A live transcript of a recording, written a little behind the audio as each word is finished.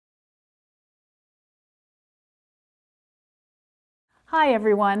Hi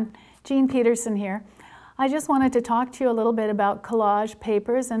everyone, Jean Pederson here. I just wanted to talk to you a little bit about collage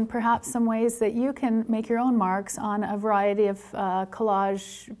papers and perhaps some ways that you can make your own marks on a variety of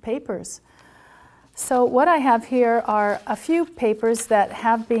collage papers. So what I have here are a few papers that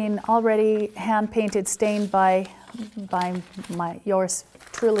have been already hand painted, stained by yours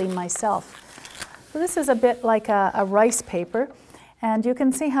truly, myself. So this is a bit like a rice paper, and you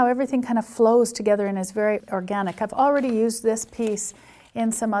can see how everything kind of flows together and is very organic. I've already used this piece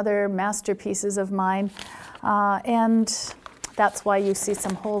in some other masterpieces of mine, and that's why you see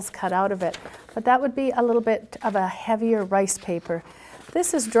some holes cut out of it. But that would be a little bit of a heavier rice paper.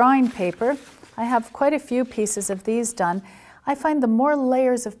 This is drawing paper. I have quite a few pieces of these done. I find the more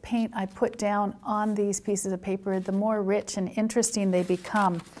layers of paint I put down on these pieces of paper, the more rich and interesting they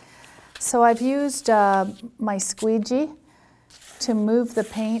become. So I've used my squeegee to move the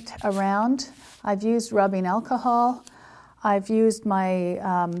paint around. I've used rubbing alcohol. I've used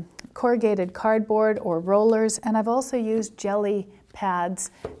my corrugated cardboard or rollers, and I've also used jelly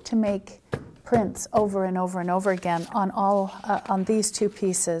pads to make prints over and over and over again on these two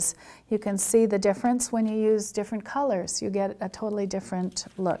pieces. You can see the difference when you use different colors. You get a totally different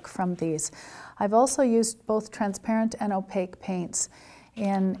look from these. I've also used both transparent and opaque paints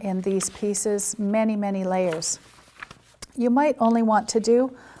in these pieces, many, many layers. You might only want to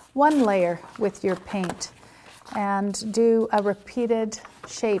do one layer with your paint and do a repeated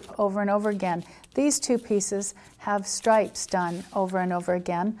shape over and over again. These two pieces have stripes done over and over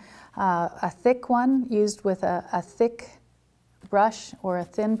again. A thick one used with a thick brush or a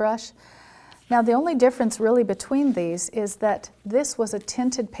thin brush. Now the only difference really between these is that this was a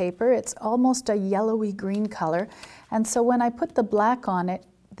tinted paper. It's almost a yellowy green color, and so when I put the black on it,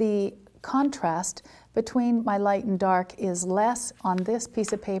 the contrast between my light and dark is less on this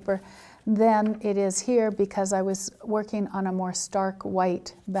piece of paper than it is here, because I was working on a more stark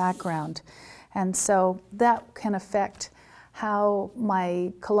white background. And so that can affect how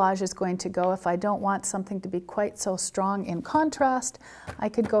my collage is going to go. If I don't want something to be quite so strong in contrast, I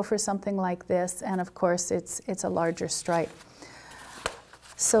could go for something like this, and of course it's a larger stripe.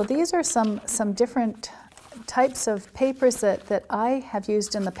 So these are some different types of papers that I have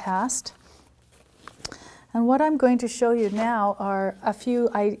used in the past. And what I'm going to show you now are a few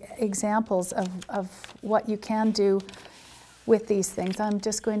examples of what you can do with these things. I'm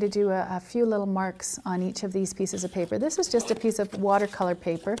just going to do a few little marks on each of these pieces of paper. This is just a piece of watercolor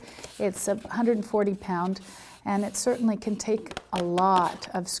paper. It's 140 pound, and it certainly can take a lot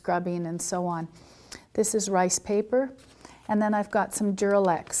of scrubbing and so on. This is rice paper, and then I've got some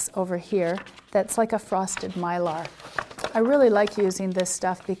Duralex over here that's like a frosted mylar. I really like using this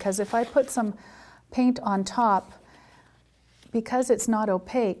stuff because if I put some paint on top, because it's not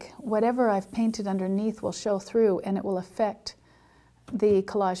opaque, whatever I've painted underneath will show through and it will affect the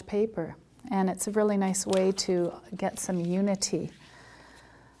collage paper. And it's a really nice way to get some unity.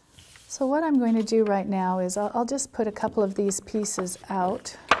 So what I'm going to do right now is I'll just put a couple of these pieces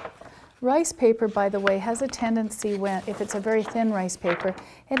out. Rice paper, by the way, has a tendency, if it's a very thin rice paper,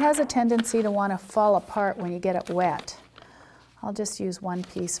 it has a tendency to want to fall apart when you get it wet. I'll just use one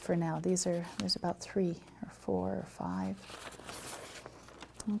piece for now. There's about 3 or 4 or 5.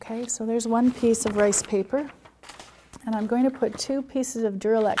 Okay, so there's one piece of rice paper, and I'm going to put 2 pieces of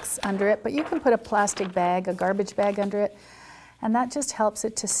Duralex under it, but you can put a plastic bag, a garbage bag under it, and that just helps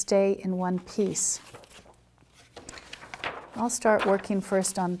it to stay in one piece. I'll start working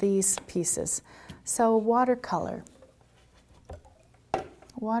first on these pieces. So watercolor.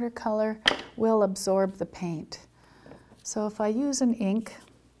 Watercolor will absorb the paint. So if I use an ink,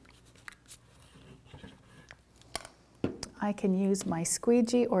 I can use my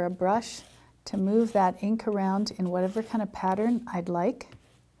squeegee or a brush to move that ink around in whatever kind of pattern I'd like,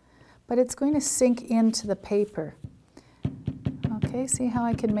 but it's going to sink into the paper. Okay, see how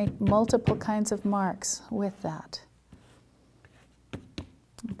I can make multiple kinds of marks with that.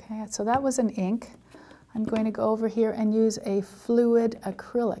 Okay, so that was an ink. I'm going to go over here and use a fluid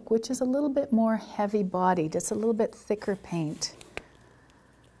acrylic, which is a little bit more heavy-bodied. It's a little bit thicker paint.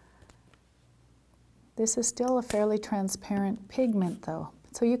 This is still a fairly transparent pigment, though.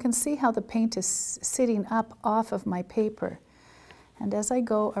 So you can see how the paint is sitting up off of my paper. And as I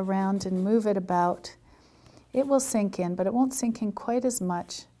go around and move it about, it will sink in, but it won't sink in quite as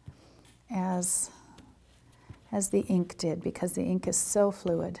much as the ink did, because the ink is so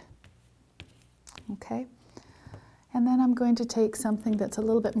fluid. Okay, and then I'm going to take something that's a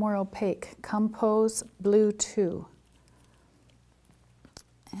little bit more opaque, Compose Blue 2.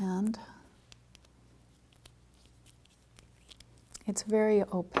 And it's very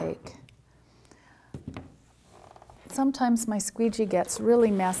opaque. Sometimes my squeegee gets really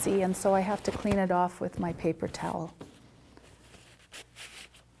messy, and so I have to clean it off with my paper towel.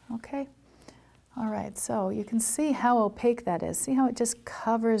 Okay, all right, so you can see how opaque that is. See how it just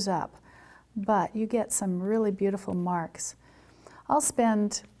covers up, but you get some really beautiful marks. I'll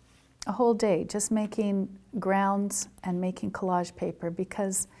spend a whole day just making grounds and making collage paper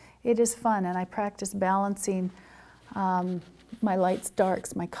because it is fun, and I practice balancing my lights,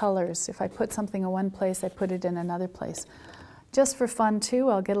 darks, my colors. If I put something in one place, I put it in another place. Just for fun too,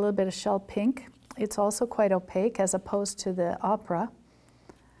 I'll get a little bit of shell pink. It's also quite opaque as opposed to the opera.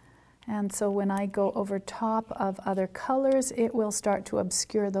 And so when I go over top of other colors, it will start to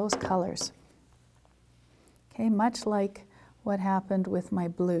obscure those colors. Okay, much like what happened with my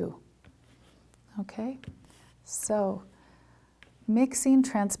blue. Okay, so mixing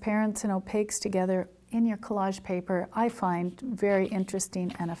transparents and opaques together in your collage paper, I find very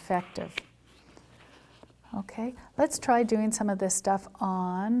interesting and effective. Okay, let's try doing some of this stuff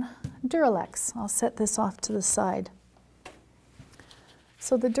on Duralex. I'll set this off to the side.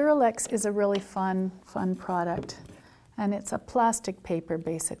 So the Duralex is a really fun product, and it's a plastic paper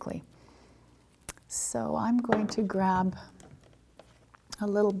basically. So I'm going to grab a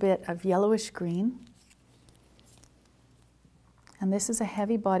little bit of yellowish green, and this is a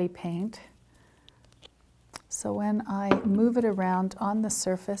heavy body paint. So when I move it around on the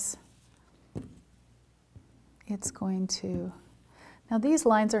surface, it's going to, now these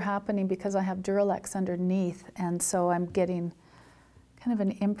lines are happening because I have Duralex underneath, and so I'm getting kind of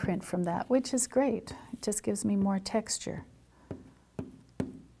an imprint from that, which is great. It just gives me more texture.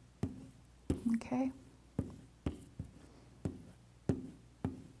 Okay.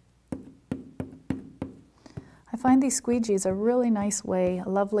 I find these squeegees a really nice way, a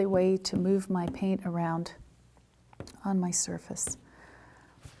lovely way to move my paint around on my surface.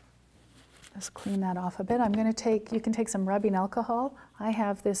 Just clean that off a bit. I'm going to take, you can take some rubbing alcohol. I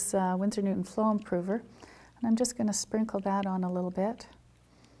have this Winsor Newton Flow Improver, and I'm just going to sprinkle that on a little bit.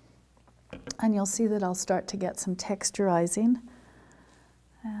 And you'll see that I'll start to get some texturizing,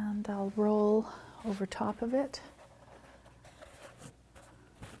 and I'll roll over top of it.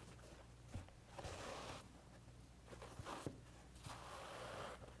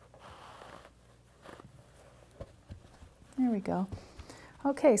 There we go.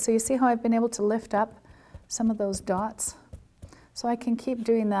 Okay, so you see how I've been able to lift up some of those dots? So I can keep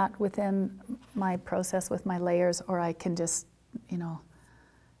doing that within my process with my layers, or I can just, you know,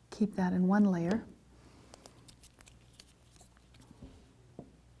 keep that in one layer.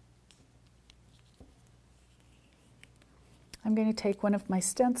 I'm going to take one of my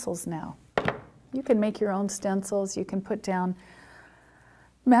stencils now. You can make your own stencils. You can put down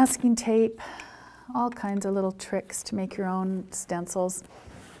masking tape, all kinds of little tricks to make your own stencils.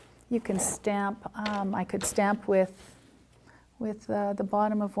 You can stamp. I could stamp with the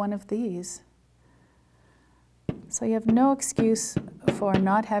bottom of one of these. So you have no excuse for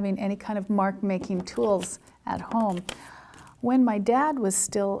not having any kind of mark-making tools at home. When my dad was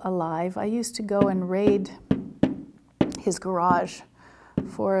still alive, I used to go and raid his garage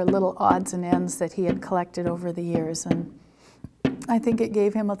for little odds and ends that he had collected over the years, and I think it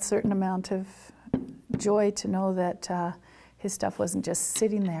gave him a certain amount of joy to know that his stuff wasn't just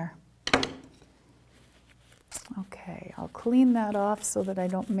sitting there. Okay, I'll clean that off so that I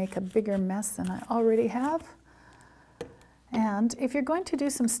don't make a bigger mess than I already have. And if you're going to do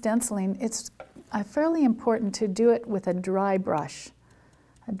some stenciling, it's fairly important to do it with a dry brush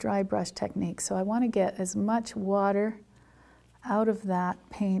technique. So I want to get as much water out of that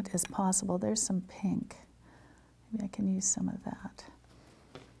paint as possible. There's some pink. Maybe I can use some of that.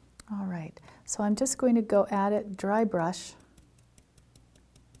 All right, so I'm just going to go at it, dry brush.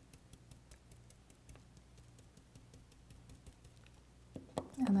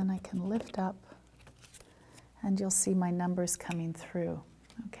 And then I can lift up, and you'll see my numbers coming through,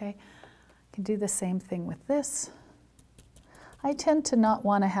 okay? I can do the same thing with this. I tend to not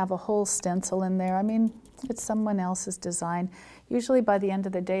want to have a whole stencil in there. I mean, it's someone else's design. Usually by the end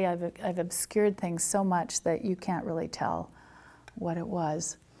of the day, I've obscured things so much that you can't really tell what it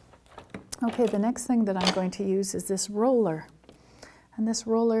was. Okay, the next thing that I'm going to use is this roller. And this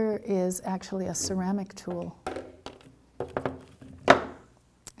roller is actually a ceramic tool.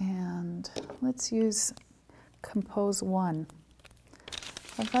 And let's use Compose 1.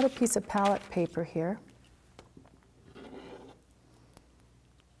 I've got a piece of palette paper here.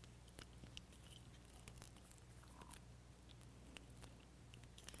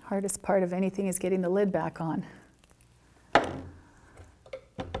 Hardest part of anything is getting the lid back on.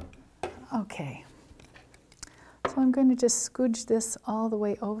 Okay, so I'm going to just scooge this all the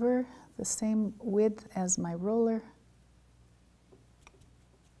way over, the same width as my roller.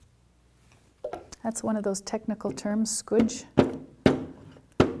 That's one of those technical terms, squidge.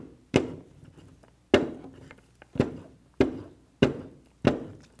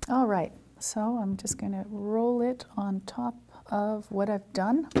 All right, so I'm just going to roll it on top of what I've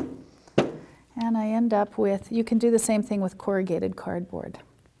done. And I end up with, you can do the same thing with corrugated cardboard.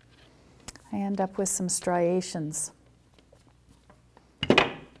 I end up with some striations,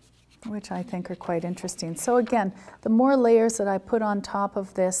 which I think are quite interesting. So again, the more layers that I put on top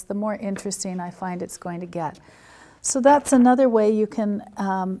of this, the more interesting I find it's going to get. So that's another way you can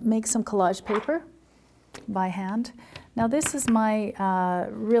make some collage paper by hand. Now this is my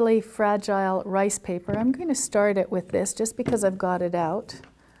really fragile rice paper. I'm going to start it with this just because I've got it out.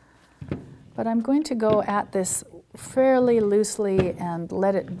 But I'm going to go at this fairly loosely and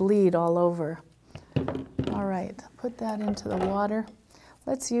let it bleed all over. All right, put that into the water.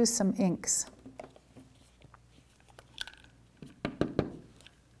 Let's use some inks.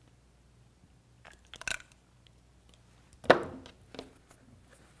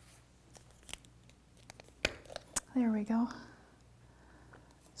 There we go.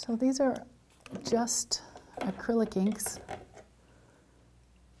 So these are just acrylic inks.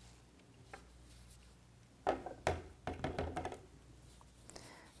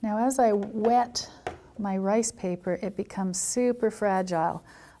 Now as I wet my rice paper, it becomes super fragile,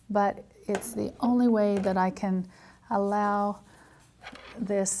 but it's the only way that I can allow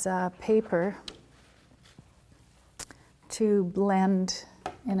this paper to blend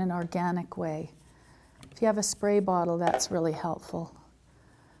in an organic way. If you have a spray bottle, that's really helpful.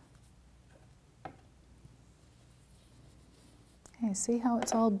 Okay, see how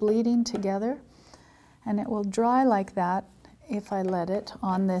it's all bleeding together? And it will dry like that if I let it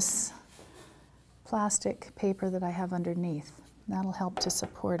on this plastic paper that I have underneath. That'll help to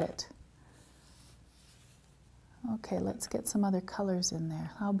support it. Okay, let's get some other colors in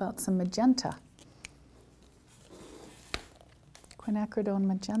there. How about some magenta? Quinacridone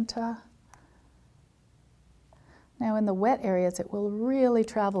magenta. Now in the wet areas, it will really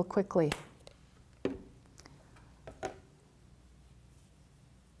travel quickly.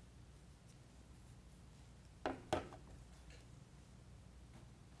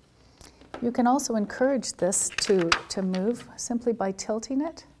 You can also encourage this to move simply by tilting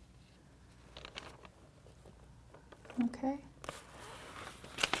it. Okay.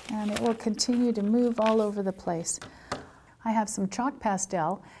 And it will continue to move all over the place. I have some chalk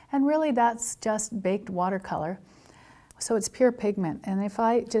pastel, and really that's just baked watercolor. So it's pure pigment. And if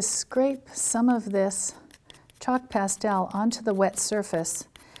I just scrape some of this chalk pastel onto the wet surface,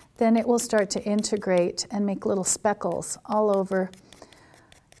 then it will start to integrate and make little speckles all over.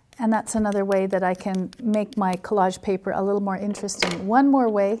 And that's another way that I can make my collage paper a little more interesting. One more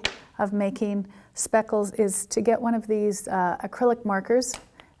way of making speckles is to get one of these acrylic markers,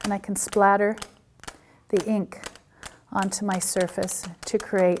 and I can splatter the ink onto my surface to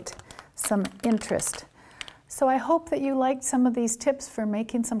create some interest. So I hope that you liked some of these tips for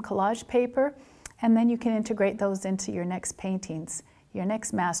making some collage paper, and then you can integrate those into your next paintings, your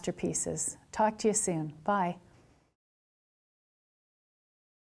next masterpieces. Talk to you soon. Bye.